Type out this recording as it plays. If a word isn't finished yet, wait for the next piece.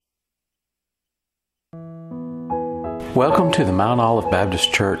Welcome to the Mount Olive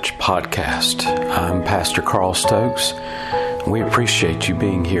Baptist Church podcast. I'm Pastor Carl Stokes. We appreciate you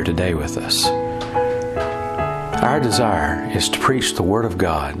being here today with us. Our desire is to preach the Word of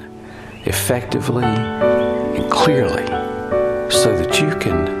God effectively and clearly so that you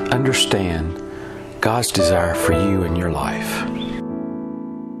can understand God's desire for you in your life.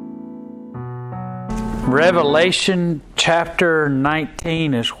 Revelation chapter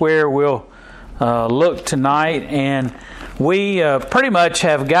 19 is where we'll look tonight, and we pretty much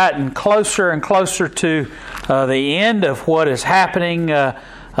have gotten closer and closer to the end of what is happening.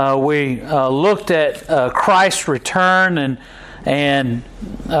 We looked at Christ's return, and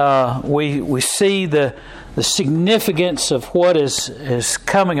we see the significance of what is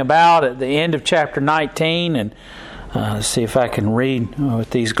coming about at the end of chapter 19. And let's see if I can read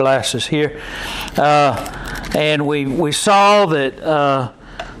with these glasses here. And we saw that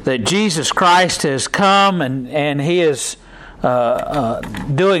Jesus Christ has come and He is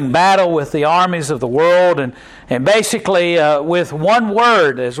doing battle with the armies of the world, and basically with one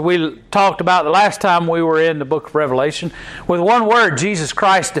word, as we talked about the last time we were in the book of Revelation, with one word, Jesus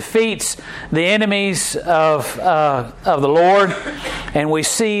Christ defeats the enemies of the Lord, and we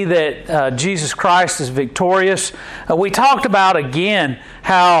see that Jesus Christ is victorious. We talked about again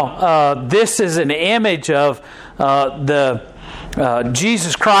how this is an image of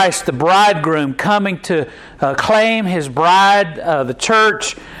Jesus Christ, the bridegroom, coming to claim His bride, the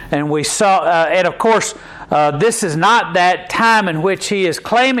church, and we saw, and of course, this is not that time in which He is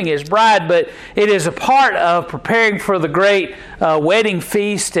claiming His bride, but it is a part of preparing for the great wedding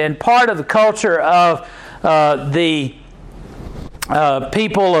feast and part of the culture of the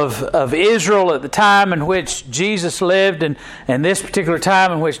people of Israel at the time in which Jesus lived, and this particular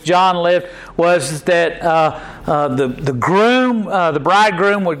time in which John lived, was that the groom, the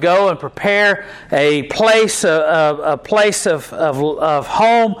bridegroom, would go and prepare a place of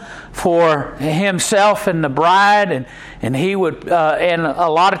home for himself and the bride, and he would, and a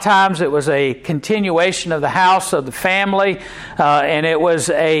lot of times it was a continuation of the house of the family, and it was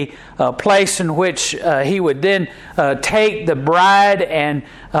a place in which he would then take the bride, and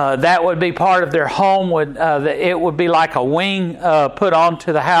that would be part of their home. It would be like a wing put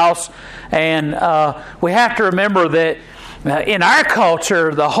onto the house, and we have to remember that in our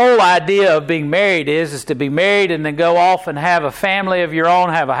culture, the whole idea of being married is to be married and then go off and have a family of your own,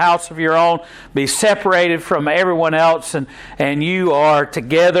 have a house of your own, be separated from everyone else, and you are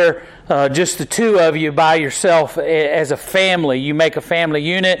together, just the two of you by yourself as a family. You make a family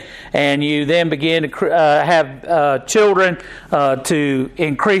unit, and you then begin to have children to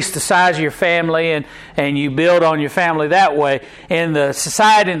increase the size of your family, and you build on your family that way. In the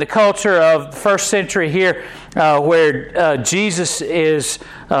society and the culture of the first century here, where Jesus is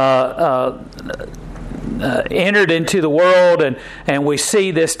entered into the world, and we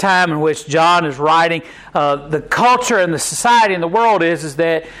see this time in which John is writing, the culture and the society in the world is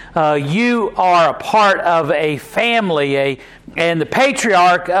that you are a part of a family, and the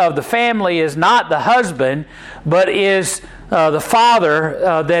patriarch of the family is not the husband, but is the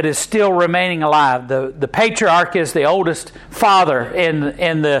father that is still remaining alive. The patriarch is the oldest father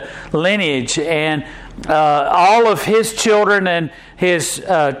in the lineage, and all of his children and his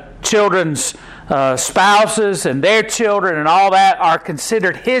children's spouses and their children and all that are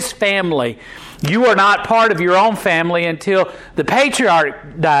considered his family. You are not part of your own family until the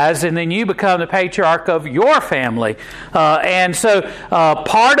patriarch dies, and then you become the patriarch of your family. And so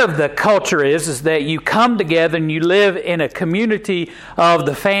part of the culture is that you come together and you live in a community of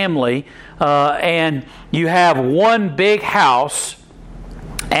the family, and you have one big house,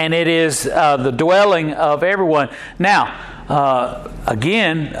 and it is the dwelling of everyone. Now,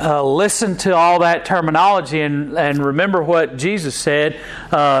 again, listen to all that terminology and remember what Jesus said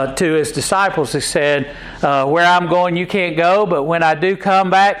to His disciples. He said, where I'm going you can't go, but when I do come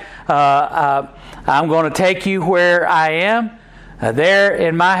back, I'm going to take you where I am. There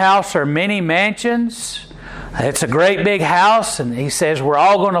in my house are many mansions. It's a great big house, and He says we're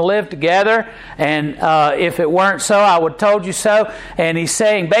all going to live together, and if it weren't so, I would have told you so. And He's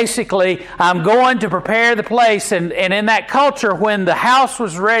saying basically, I'm going to prepare the place, and in that culture, when the house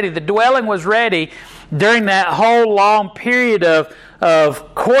was ready, the dwelling was ready, during that whole long period of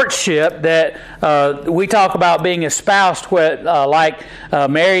of courtship that we talk about being espoused, like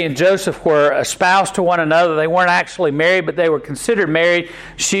Mary and Joseph were espoused to one another. They weren't actually married, but they were considered married.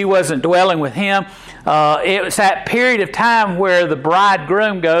 She wasn't dwelling with him. It was that period of time where the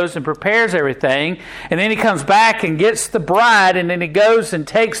bridegroom goes and prepares everything, and then he comes back and gets the bride, and then he goes and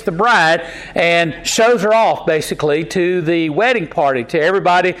takes the bride and shows her off, basically, to the wedding party, to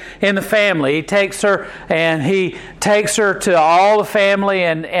everybody in the family. He takes her to all the family,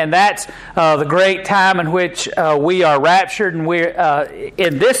 and that's the great time in which we are raptured. And we're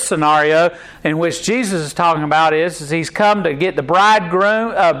in this scenario in which Jesus is talking about is he's come to get the bride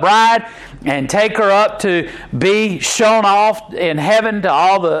and take her up to be shown off in heaven to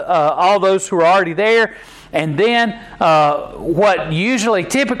all those who are already there. And then what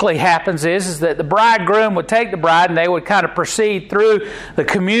typically happens is that the bridegroom would take the bride and they would kind of proceed through the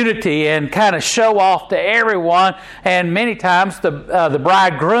community and kind of show off to everyone. And many times the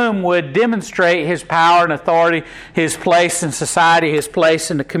bridegroom would demonstrate his power and authority, his place in society, his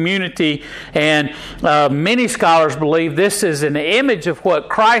place in the community. And many scholars believe this is an image of what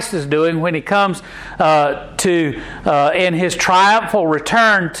Christ is doing when he comes in his triumphal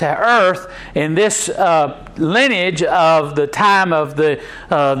return to earth in this lineage of the time of the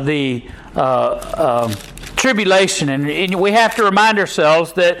tribulation. And we have to remind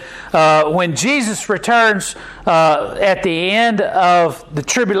ourselves that when Jesus returns at the end of the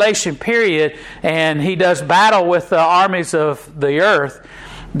tribulation period and he does battle with the armies of the earth,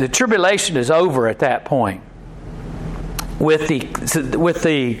 the tribulation is over at that point. With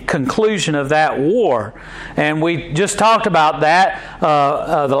the conclusion of that war. And we just talked about that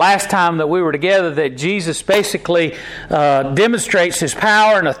the last time that we were together, that Jesus basically demonstrates his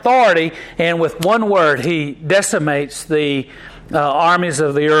power and authority, and with one word he decimates the armies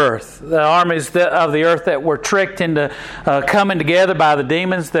of the earth. The armies of the earth that were tricked into coming together by the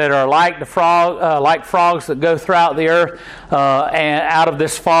demons that are like frogs that go throughout the earth and out of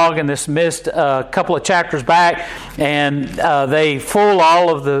this fog and this mist a couple of chapters back. And they fool all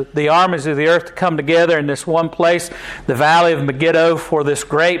of the armies of the earth to come together in this one place, the Valley of Megiddo, for this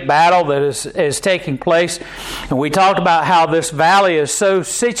great battle that is taking place. And we talked about how this valley is so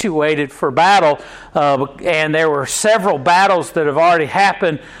situated for battle, and there were several battles that have already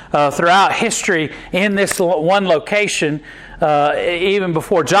happened throughout history in this one location. Even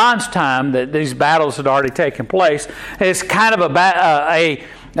before John's time, that these battles had already taken place. It's kind of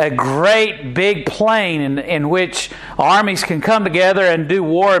a great big plain in which armies can come together and do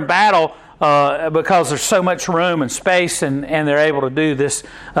war and battle because there's so much room and space, and they're able to do this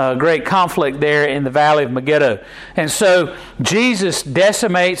great conflict there in the Valley of Megiddo. And so Jesus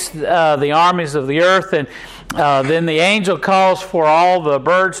decimates the armies of the earth, and then the angel calls for all the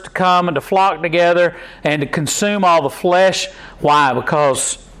birds to come and to flock together and to consume all the flesh. Why?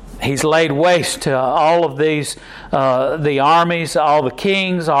 Because he's laid waste to all of these, the armies, all the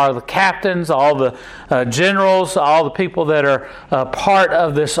kings, all the captains, all the generals, all the people that are part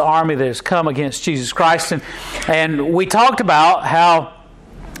of this army that has come against Jesus Christ. And we talked about how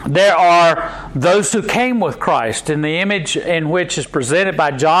there are those who came with Christ. In the image in which is presented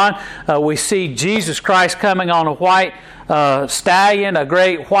by John, we see Jesus Christ coming on a white stallion, a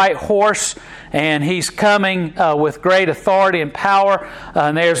great white horse, and he's coming with great authority and power.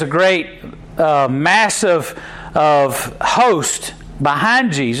 And there's a great massive host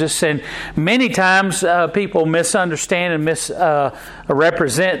behind Jesus, and many times people misunderstand and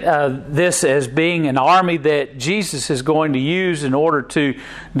misrepresent this as being an army that Jesus is going to use in order to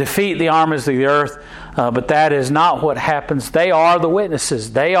defeat the armies of the earth. But that is not what happens. They are the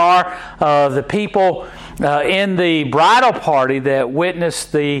witnesses. They are the people in the bridal party that witness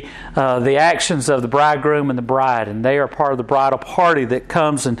the actions of the bridegroom and the bride, and they are part of the bridal party that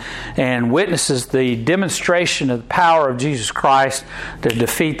comes and witnesses the demonstration of the power of Jesus Christ to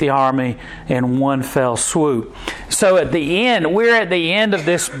defeat the army in one fell swoop. So at the end, we're at the end of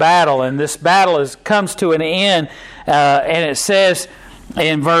this battle, and this battle comes to an end, and it says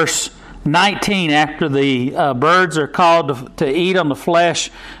in verse 19, after the birds are called to eat on the flesh,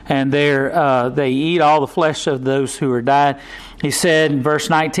 and they eat all the flesh of those who are died. He said in verse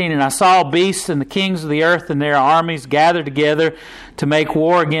 19, "And I saw beasts and the kings of the earth and their armies gathered together to make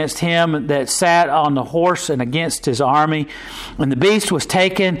war against him that sat on the horse and against his army. And the beast was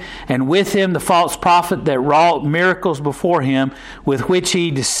taken, and with him the false prophet that wrought miracles before him, with which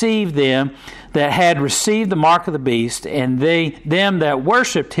he deceived them that had received the mark of the beast, and them that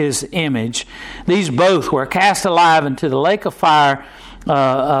worshipped his image. These both were cast alive into the lake of fire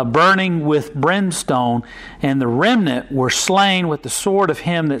burning with brimstone, and the remnant were slain with the sword of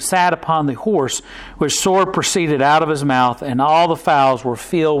him that sat upon the horse, which sword proceeded out of his mouth, and all the fowls were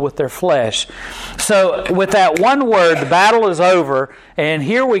filled with their flesh. So with that one word, the battle is over, and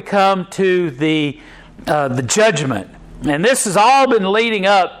here we come to the judgment. And this has all been leading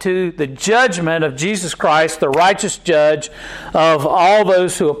up to the judgment of Jesus Christ, the righteous judge of all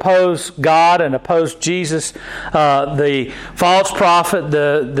those who oppose God and oppose Jesus, the false prophet,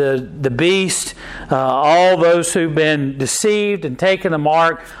 the beast, all those who've been deceived and taken the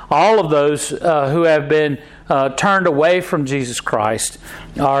mark, all of those who have been turned away from Jesus Christ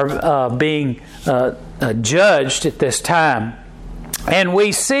are being judged at this time. And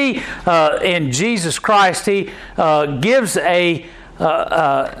we see in Jesus Christ, He gives a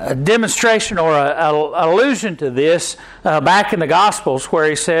demonstration or an allusion to this back in the Gospels, where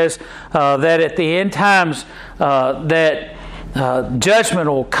He says that at the end times that judgment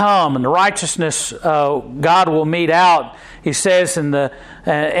will come and the righteousness God will mete out. He says,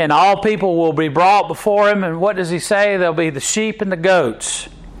 and all people will be brought before Him. And what does He say? There'll be the sheep and the goats.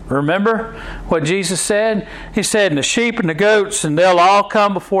 Remember what Jesus said? He said, and the sheep and the goats, and they'll all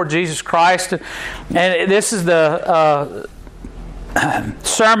come before Jesus Christ. And this is the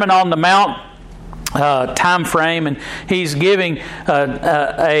Sermon on the Mount time frame, and He's giving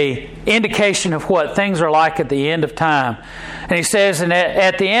a indication of what things are like at the end of time. And He says, and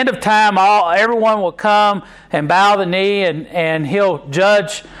at the end of time, everyone will come and bow the knee, and He'll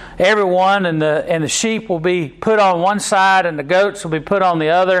judge everyone, and the sheep will be put on one side, and the goats will be put on the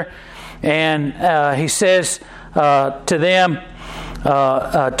other. And He says to them,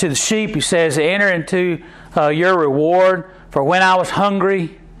 to the sheep, He says, enter into your reward. For when I was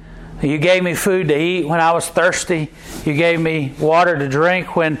hungry, you gave me food to eat. When I was thirsty, you gave me water to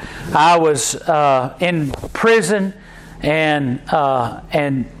drink. When I was in prison, and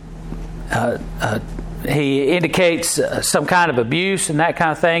He indicates some kind of abuse and that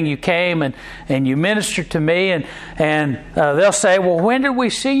kind of thing. You came and you ministered to me, and they'll say, well, when did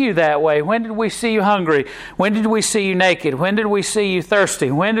we see you that way? When did we see you hungry? When did we see you naked? When did we see you thirsty?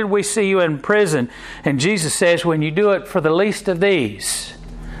 When did we see you in prison? And Jesus says, when you do it for the least of these.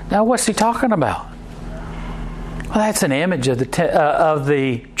 Now, what's He talking about? Well, that's an image of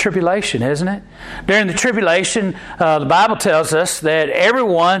the tribulation, isn't it? During the tribulation, the Bible tells us that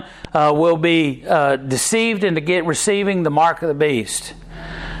everyone will be deceived into receiving the mark of the beast.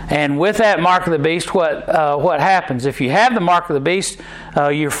 And with that mark of the beast, what happens? If you have the mark of the beast,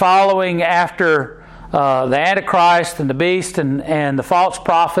 you're following after the Antichrist and the beast and the false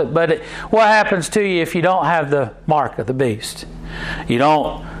prophet. But what happens to you if you don't have the mark of the beast? You're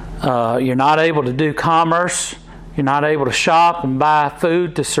not able to do commerce. You're not able to shop and buy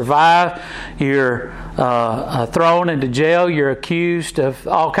food to survive. You're thrown into jail. You're accused of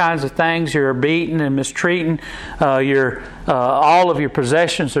all kinds of things. You're beaten and mistreated. All of your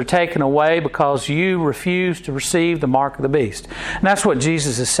possessions are taken away because you refuse to receive the mark of the beast. And that's what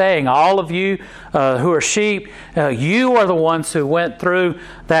Jesus is saying. All of you who are sheep, you are the ones who went through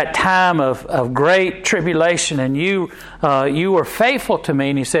that time of great tribulation, and you were faithful to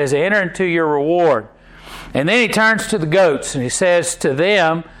me. And He says, enter into your reward. And then He turns to the goats and He says to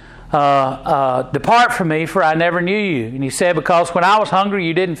them, depart from me, for I never knew you. And He said, because when I was hungry,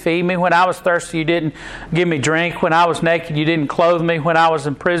 you didn't feed me. When I was thirsty, you didn't give me drink. When I was naked, you didn't clothe me. When I was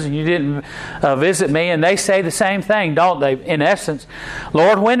in prison, you didn't visit me. And they say the same thing, don't they? In essence,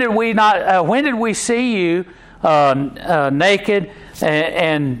 Lord, when did we see you naked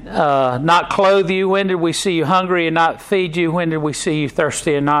and not clothe you? When did we see you hungry and not feed you? When did we see you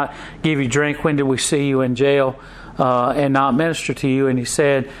thirsty and not give you drink? When did we see you in jail and not minister to you? And He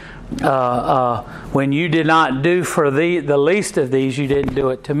said, when you did not do for the least of these, you didn't do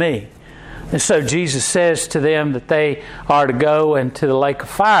it to me. And so Jesus says to them that they are to go into the lake of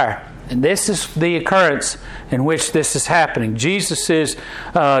fire. And this is the occurrence in which this is happening. Jesus is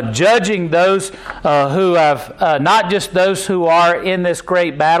judging those who have, not just those who are in this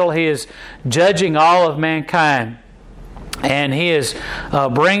great battle. He is judging all of mankind. And He is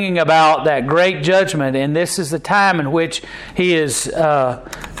bringing about that great judgment. And this is the time in which He is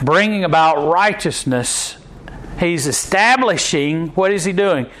bringing about righteousness. He's establishing, what is He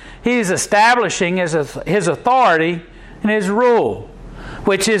doing? He is establishing His authority and His rule,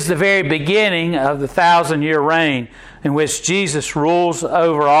 which is the very beginning of the 1,000-year reign in which Jesus rules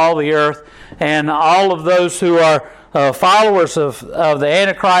over all the earth, and all of those who are followers of the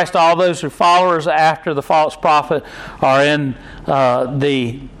Antichrist, all those who are followers after the false prophet are in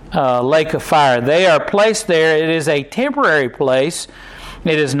the lake of fire. They are placed there. It is a temporary place.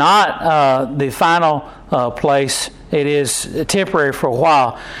 It is not the final place. It is temporary for a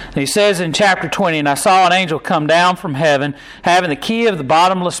while. And he says in chapter 20, "And I saw an angel come down from heaven, having the key of the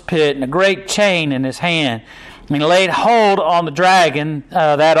bottomless pit and a great chain in his hand. And he laid hold on the dragon,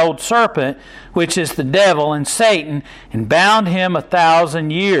 that old serpent, which is the devil and Satan, and bound him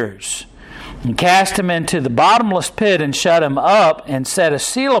 1,000 years. And cast him into the bottomless pit and shut him up and set a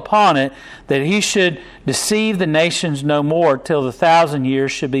seal upon it, that he should deceive the nations no more till the 1,000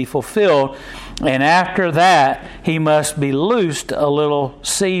 years should be fulfilled. And after that he must be loosed a little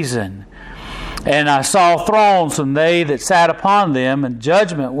season. And I saw thrones, and they that sat upon them, and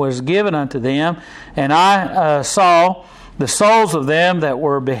judgment was given unto them. And I saw the souls of them that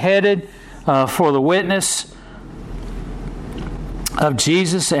were beheaded for the witness of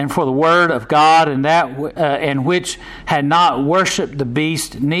Jesus and for the word of God, and which had not worshipped the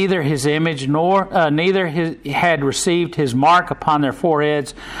beast, neither his image, nor neither had received his mark upon their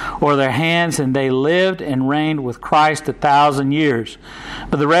foreheads or their hands, and they lived and reigned with Christ 1,000 years.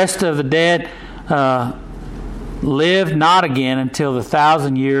 But the rest of the dead lived not again until the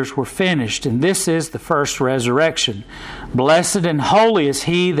 1,000 years were finished. And this is the first resurrection. Blessed and holy is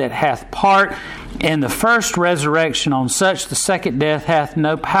he that hath part in the first resurrection. On such the second death hath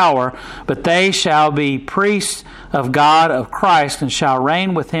no power, but they shall be priests of God, of Christ, and shall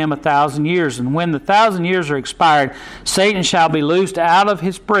reign with him 1,000 years. And when the 1,000 years are expired, Satan shall be loosed out of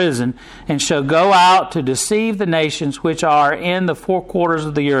his prison, and shall go out to deceive the nations which are in the four quarters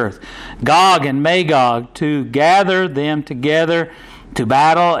of the earth, Gog and Magog, to gather them together to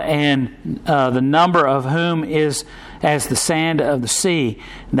battle, and the number of whom is as the sand of the sea.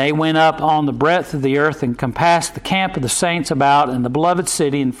 They went up on the breadth of the earth and compassed the camp of the saints about in the beloved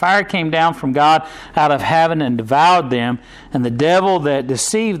city, and fire came down from God out of heaven and devoured them. And the devil that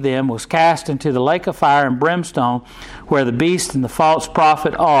deceived them was cast into the lake of fire and brimstone, where the beast and the false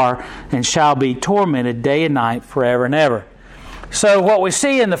prophet are, and shall be tormented day and night forever and ever." So what we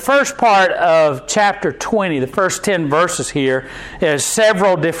see in the first part of chapter 20, the first 10 verses here, is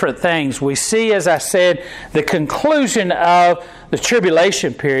several different things. We see, as I said, the conclusion of the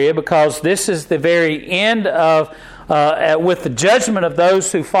tribulation period, because this is the very end of, with the judgment of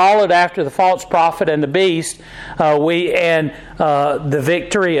those who followed after the false prophet and the beast, the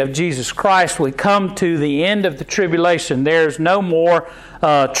victory of Jesus Christ. We come to the end of the tribulation. There's no more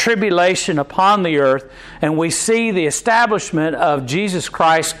tribulation upon the earth, and we see the establishment of Jesus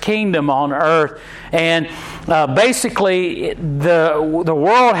Christ's kingdom on earth. And basically, the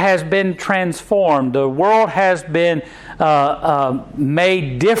world has been transformed. The world has been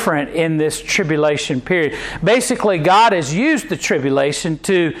made different in this tribulation period. Basically, God has used the tribulation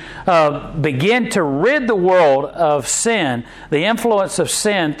to begin to rid the world of sin, the influence of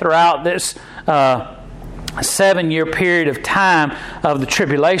sin throughout this 7-year period of time of the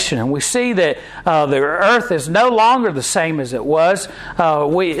tribulation. And we see that the earth is no longer the same as it was.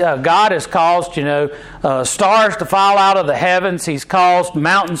 God has caused, stars to fall out of the heavens. He's caused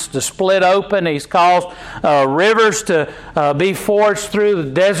mountains to split open. He's caused rivers to be forged through the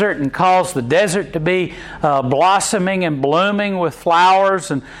desert, and caused the desert to be blossoming and blooming with flowers.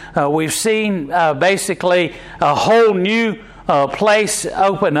 And we've seen basically a whole new place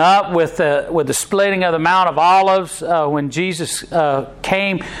open up with the splitting of the Mount of Olives when Jesus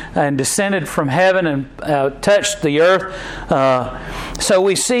came and descended from heaven and touched the earth. So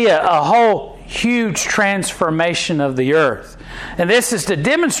we see a whole huge transformation of the earth. And this is to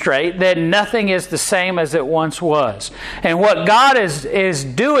demonstrate that nothing is the same as it once was. And what God is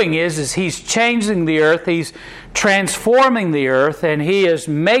doing is He's changing the earth. He's transforming the earth, and He is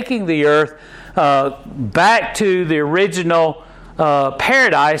making the earth back to the original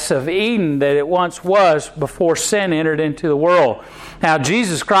paradise of Eden that it once was before sin entered into the world. Now,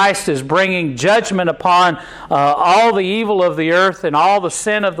 Jesus Christ is bringing judgment upon all the evil of the earth and all the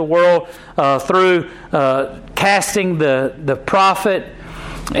sin of the world through casting the prophet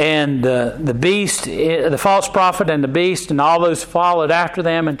and the beast, the false prophet and the beast, and all those followed after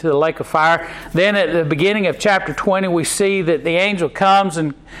them into the lake of fire. Then at the beginning of chapter 20, we see that the angel comes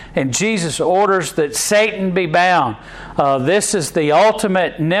and Jesus orders that Satan be bound. This is the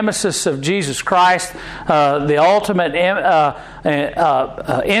ultimate nemesis of Jesus Christ, the ultimate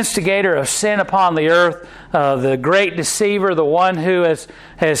instigator of sin upon the earth, the great deceiver, the one who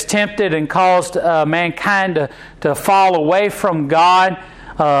has tempted and caused mankind to fall away from God.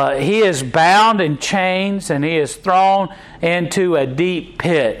 He is bound in chains, and he is thrown into a deep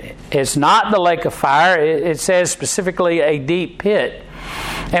pit. It's not the lake of fire. It says specifically a deep pit.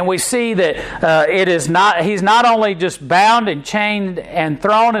 And we see that he's not only just bound and chained and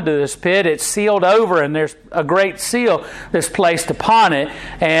thrown into this pit, it's sealed over, and there's a great seal that's placed upon it.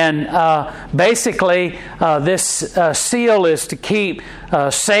 And basically, this seal is to keep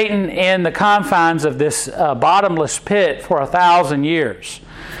Satan in the confines of this bottomless pit for 1,000 years.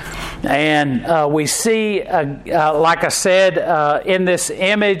 And we see, like I said, in this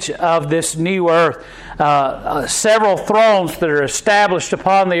image of this new earth, several thrones that are established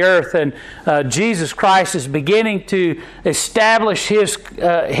upon the earth, and Jesus Christ is beginning to establish His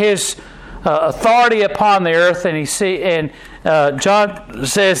authority upon the earth. And John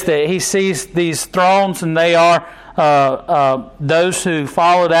says that he sees these thrones, and they are those who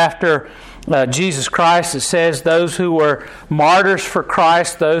followed after Jesus Christ. It says those who were martyrs for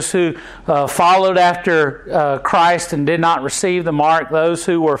Christ, those who followed after Christ and did not receive the mark, those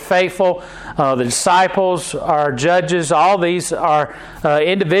who were faithful, the disciples, our judges. All these are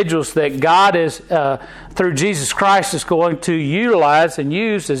individuals that God is, through Jesus Christ, is going to utilize and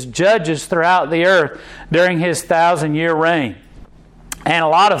use as judges throughout the earth during His 1,000-year reign. And a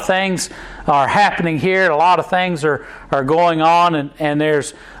lot of things are happening here. A lot of things are going on. And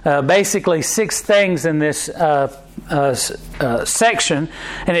there's basically 6 things in this section.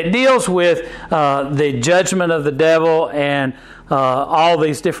 And it deals with the judgment of the devil and all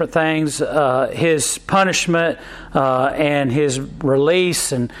these different things, his punishment and his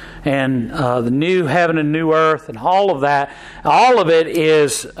release, and the new heaven and new earth, and all of that. All of it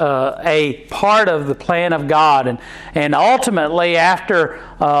is a part of the plan of God, and ultimately after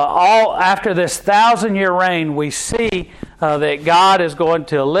this 1,000-year reign, we see that God is going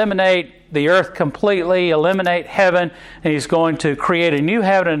to eliminate the earth completely, eliminate heaven, and He's going to create a new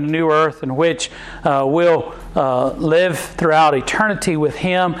heaven and a new earth in which we'll live throughout eternity with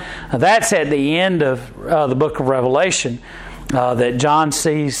Him. That's at the end of the book of Revelation, that John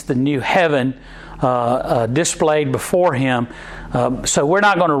sees the new heaven displayed before him. So we're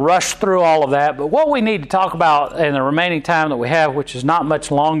not going to rush through all of that, but what we need to talk about in the remaining time that we have, which is not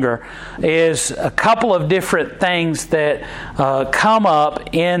much longer, is a couple of different things that come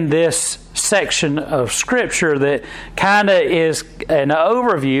up in this section of Scripture that kind of is an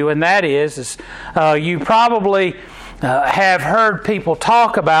overview, and that is you probably have heard people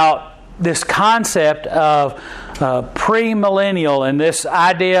talk about this concept of premillennial, and this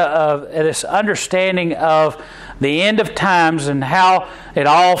idea of this understanding of the end of times and how it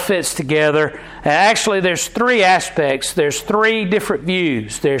all fits together. And actually, there's 3 aspects. There's 3 different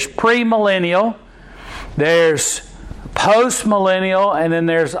views. There's premillennial, there's postmillennial, and then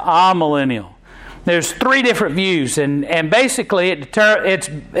there's amillennial. There's 3 different views, and basically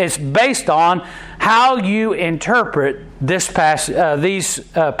it's based on how you interpret these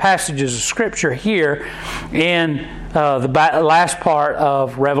passages of Scripture here in the last part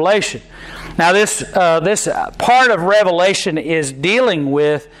of Revelation. Now, this part of Revelation is dealing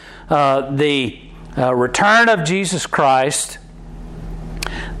with the return of Jesus Christ,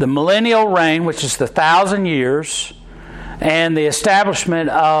 the millennial reign, which is the 1,000 years, and the establishment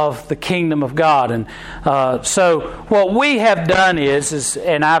of the kingdom of God. And so what we have done is,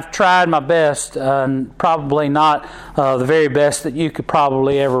 and I've tried my best, probably not the very best that you could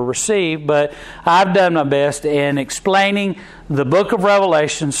probably ever receive, but I've done my best in explaining the book of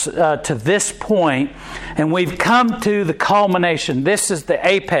Revelation to this point, and we've come to the culmination. This is the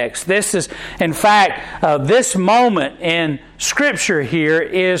apex. This is, in fact, this moment in Scripture here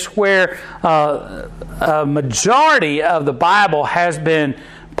is where a majority of the Bible has been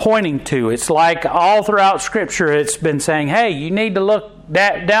pointing to. It's like all throughout Scripture it's been saying, hey, you need to look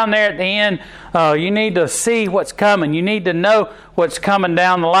down there at the end. You need to see what's coming. You need to know what's coming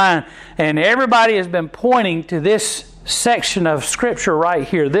down the line. And everybody has been pointing to this section of Scripture right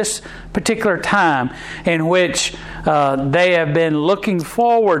here, this particular time in which they have been looking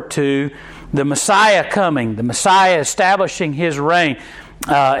forward to the Messiah coming, the Messiah establishing His reign.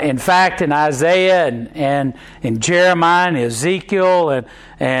 In fact, in Isaiah and in Jeremiah and Ezekiel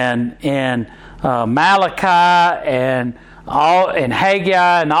and Malachi and in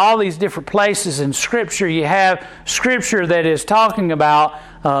Haggai and all these different places in Scripture, you have Scripture that is talking about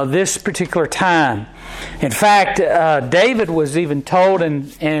this particular time. In fact, David was even told in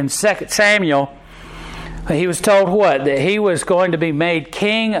 2 Samuel, he was told what? That he was going to be made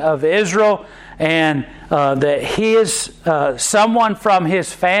king of Israel, and that someone from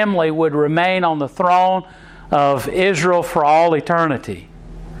his family would remain on the throne of Israel for all eternity.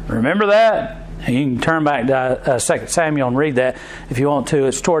 Remember that? You can turn back to 2 Samuel and read that if you want to.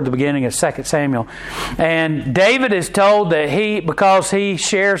 It's toward the beginning of 2 Samuel. And David is told that because he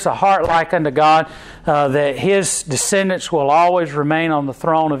shares a heart like unto God, that his descendants will always remain on the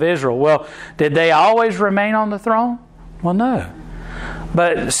throne of Israel. Well, did they always remain on the throne? Well, no.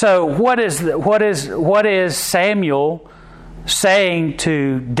 But so what is Samuel saying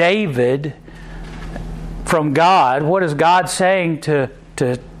to David from God? What is God saying to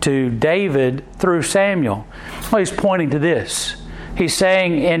David through Samuel? Well, he's pointing to this. He's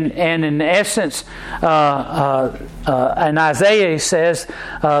saying, in essence, in Isaiah, he says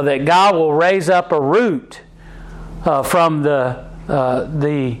that God will raise up a root from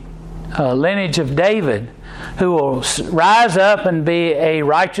the lineage of David, who will rise up and be a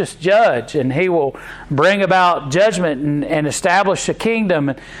righteous judge, and he will bring about judgment and establish a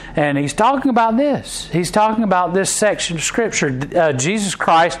kingdom. And he's talking about this. He's talking about this section of Scripture, Jesus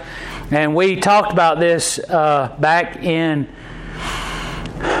Christ. And we talked about this back in,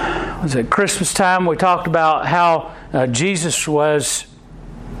 was it Christmas time? We talked about how Jesus was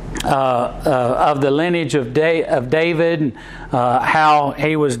of the lineage of David, and how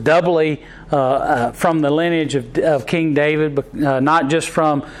he was doubly from the lineage of King David, but not just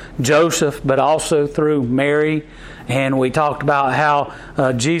from Joseph, but also through Mary. And we talked about how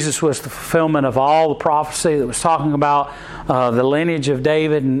Jesus was the fulfillment of all the prophecy that was talking about the lineage of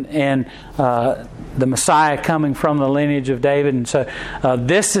David and the Messiah coming from the lineage of David. And so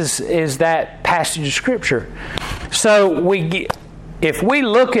this is that passage of Scripture. So if we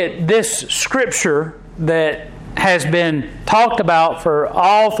look at this Scripture that has been talked about for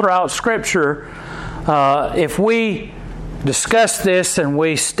all throughout Scripture, if we discuss this and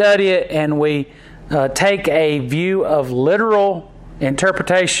we study it and we take a view of literal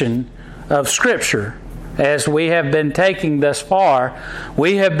interpretation of Scripture, as we have been taking thus far,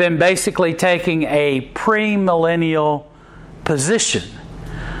 we have been basically taking a premillennial position,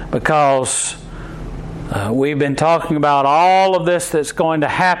 because we've been talking about all of this that's going to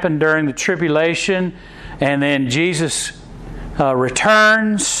happen during the tribulation, and then Jesus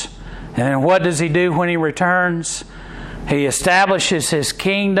returns. And then what does He do when He returns? He establishes His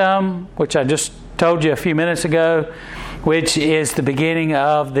kingdom, which I just told you a few minutes ago, which is the beginning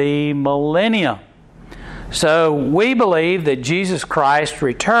of the millennium. So we believe that Jesus Christ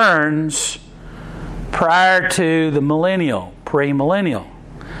returns prior to the premillennial.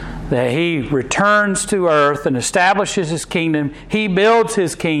 That He returns to earth and establishes His kingdom. He builds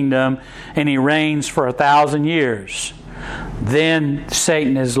His kingdom and He reigns for 1,000 years. Then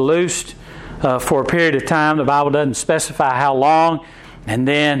Satan is loosed for a period of time. The Bible doesn't specify how long. And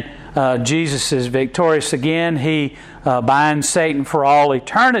then Jesus is victorious again. He binds Satan for all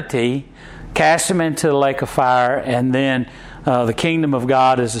eternity, casts him into the lake of fire, and then the kingdom of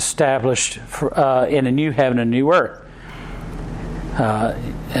God is established in a new heaven and a new earth.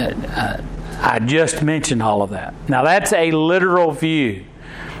 I just mentioned all of that. Now that's a literal view.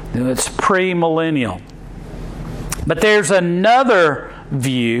 It's premillennial. But there's another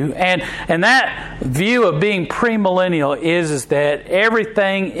view, and that view of being premillennial is that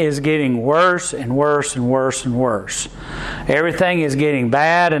everything is getting worse and worse and worse and worse. Everything is getting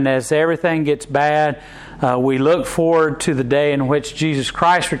bad, and as everything gets bad, we look forward to the day in which Jesus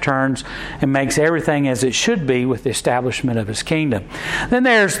Christ returns and makes everything as it should be with the establishment of His kingdom. Then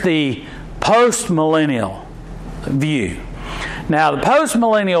there's the postmillennial view. Now, the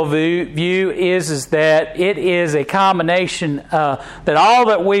postmillennial view is that it is a combination that all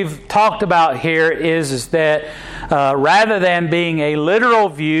that we've talked about here is that rather than being a literal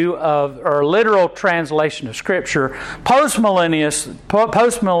view or literal translation of Scripture,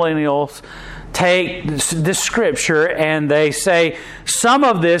 postmillennials take this Scripture and they say some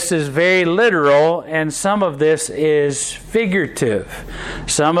of this is very literal and some of this is figurative.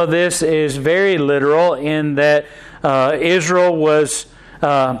 Some of this is very literal in that Israel was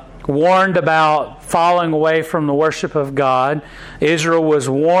warned about falling away from the worship of God. Israel was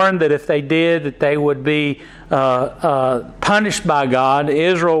warned that if they did, that they would be punished by God.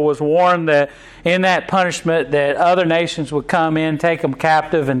 Israel was warned that in that punishment that other nations would come in, take them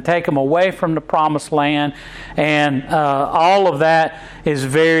captive, and take them away from the promised land. And all of that is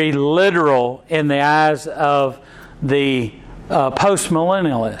very literal in the eyes of the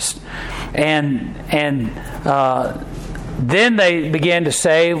postmillennialist. And then they began to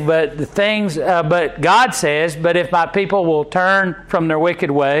say, but God says, but if my people will turn from their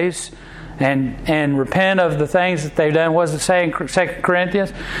wicked ways and repent of the things that they've done. What does it say in 2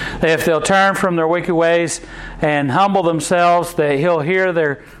 Corinthians? That if they'll turn from their wicked ways and humble themselves, that He'll hear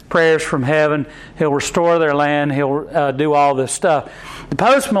their prayers from heaven. He'll restore their land. He'll do all this stuff. The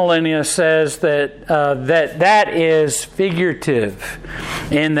postmillennialist says that that is figurative,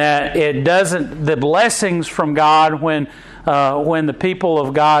 in that it doesn't. The blessings from God when the people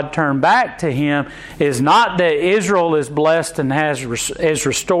of God turn back to Him is not that Israel is blessed and is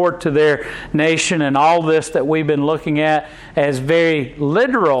restored to their nation and all this that we've been looking at as very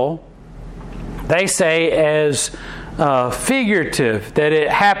literal. They say as figurative, that it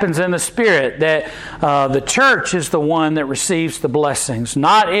happens in the Spirit, that the church is the one that receives the blessings,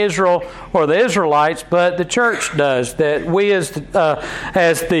 not Israel or the Israelites, but the church does. That we as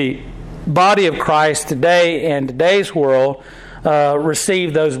the body of Christ today and today's world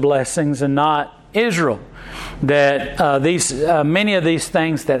receive those blessings and not Israel. That many of these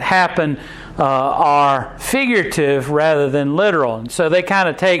things that happen are figurative rather than literal, and so they kind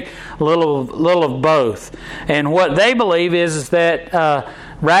of take a little of both. And what they believe is that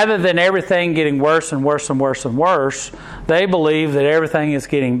rather than everything getting worse and worse and worse and worse, they believe that everything is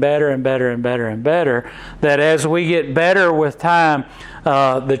getting better and better and better and better. That as we get better with time,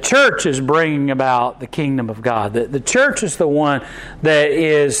 the church is bringing about the kingdom of God. That the church is the one that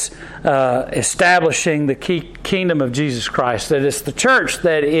is establishing the kingdom of Jesus Christ. That it's the church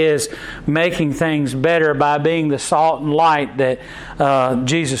that is making things better by being the salt and light that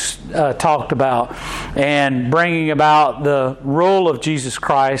Jesus talked about, and bringing about the rule of Jesus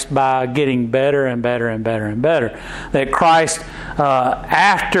Christ by getting better and better and better and better. That Christ,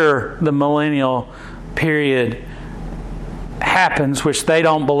 after the millennial period happens, which they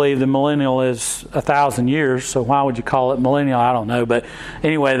don't believe the millennial is 1,000 years, so why would you call it millennial? I don't know. But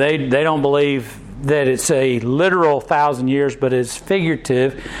anyway, they don't believe that it's a literal 1,000 years, but it's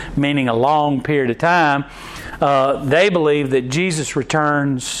figurative, meaning a long period of time. They believe that Jesus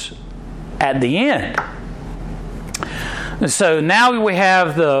returns at the end. So now we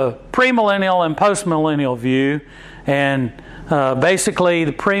have the premillennial and postmillennial view, and basically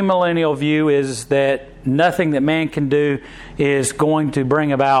the premillennial view is that nothing that man can do is going to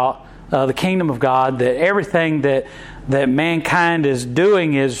bring about the kingdom of God. That everything that mankind is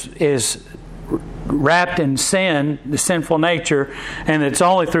doing is wrapped in sin, the sinful nature, and it's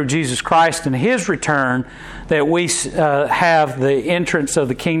only through Jesus Christ and His return that we have the entrance of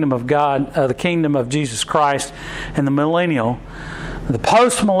the kingdom of God, the kingdom of Jesus Christ, and the millennial. The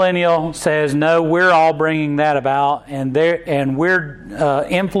post-millennial says, no, we're all bringing that about, and we're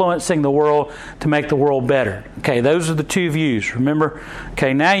influencing the world to make the world better. Okay, those are the two views, remember?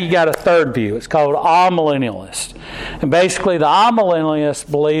 Okay, now you got a third view. It's called amillennialist. And basically the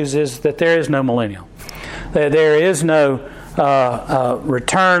amillennialist believes is that there is no millennial. That there is no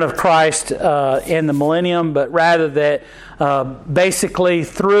return of Christ in the millennium, but rather that basically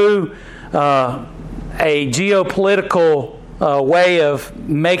through a geopolitical way of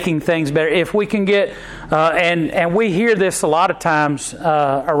making things better. If we can get, and we hear this a lot of times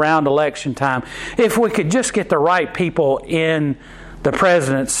around election time, if we could just get the right people in the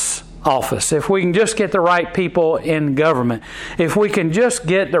president's office, if we can just get the right people in government, if we can just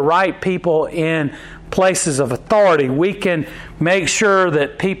get the right people in places of authority, we can make sure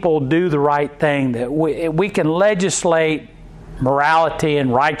that people do the right thing, that we can legislate morality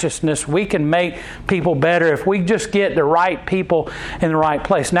and righteousness. We can make people better if we just get the right people in the right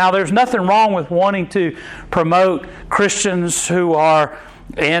place. Now, there's nothing wrong with wanting to promote Christians who are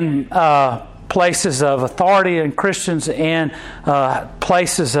in places of authority and Christians in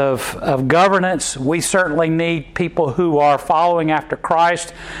places of governance. We certainly need people who are following after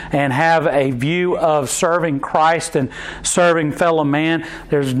Christ and have a view of serving Christ and serving fellow man.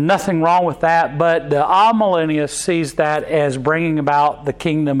 There's nothing wrong with that, but the amillennialist sees that as bringing about the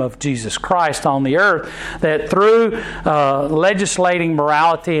kingdom of Jesus Christ on the earth, that through legislating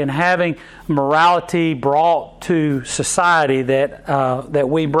morality and having morality brought to society, that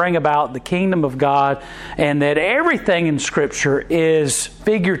we bring about the kingdom of God, and that everything in Scripture is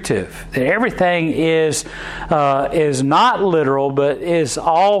figurative. That everything is not literal, but is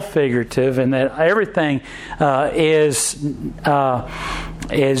all figurative, and that everything is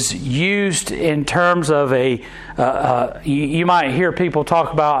used in terms of a. You might hear people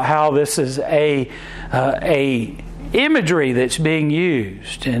talk about how this is a imagery that's being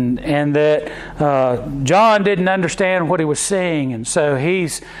used, and that John didn't understand what he was seeing, and so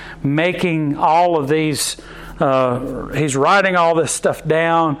he's making all of these, he's writing all this stuff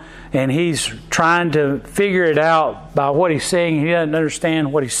down, and he's trying to figure it out by what he's seeing. He doesn't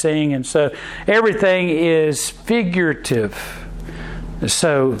understand what he's seeing, and so everything is figurative.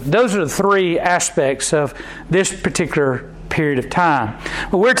 So those are the three aspects of this particular period of time.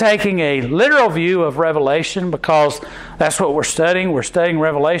 But we're taking a literal view of Revelation because that's what we're studying. We're studying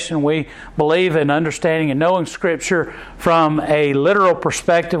Revelation. We believe in understanding and knowing Scripture from a literal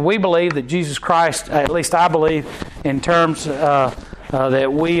perspective. We believe that Jesus Christ, at least I believe, in terms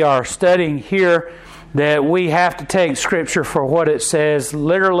that we are studying here, that we have to take Scripture for what it says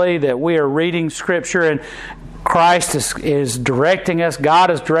literally, that we are reading Scripture and Christ is directing us,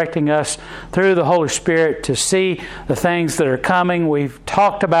 God is directing us through the Holy Spirit to see the things that are coming. We've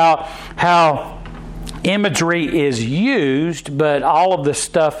talked about how imagery is used, but all of this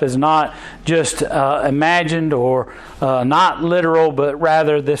stuff is not just imagined or not literal, but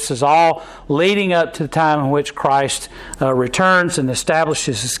rather this is all leading up to the time in which Christ returns and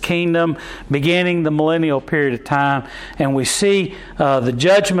establishes His kingdom, beginning the millennial period of time. And we see the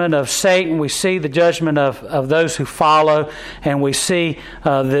judgment of Satan, we see the judgment of those who follow, and we see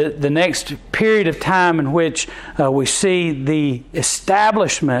the next period of time in which we see the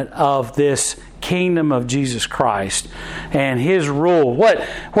establishment of this kingdom of Jesus Christ and His rule.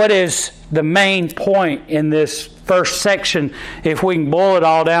 What is the main point in this first section, if we can boil it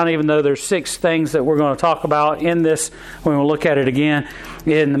all down, even though there's 6 things that we're going to talk about in this when we look at it again?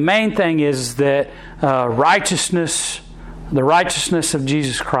 And the main thing is that the righteousness of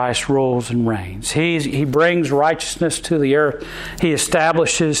Jesus Christ rules and reigns. He brings righteousness to the earth. He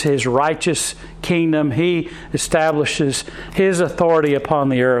establishes His righteous kingdom. He establishes His authority upon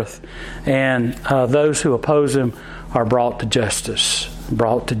the earth. And those who oppose Him are brought to justice,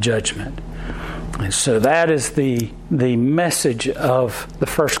 brought to judgment. And so that is the message of the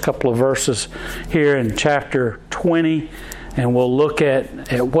first couple of verses here in chapter 20. And we'll look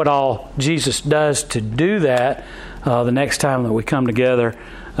at what all Jesus does to do that the next time that we come together,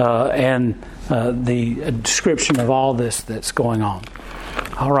 and the description of all this that's going on.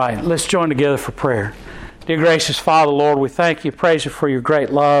 All right, let's join together for prayer. Dear gracious Father, Lord, we thank you, praise you for your great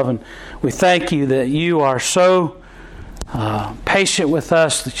love, and we thank you that you are so patient with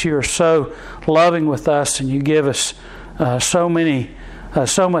us, that you are so loving with us, and you give us so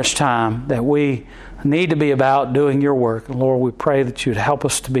much time that we need to be about doing your work. And Lord, we pray that you would help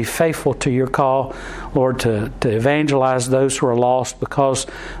us to be faithful to your call, Lord, to evangelize those who are lost, because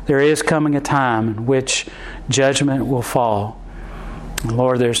there is coming a time in which judgment will fall. And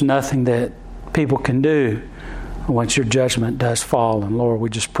Lord, there's nothing that people can do once your judgment does fall. And Lord, we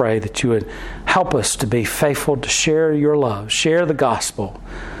just pray that you would help us to be faithful to share your love, share the gospel,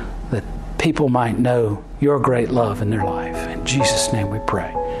 that people might know your great love in their life. In Jesus' name we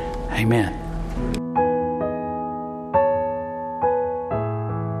pray. Amen.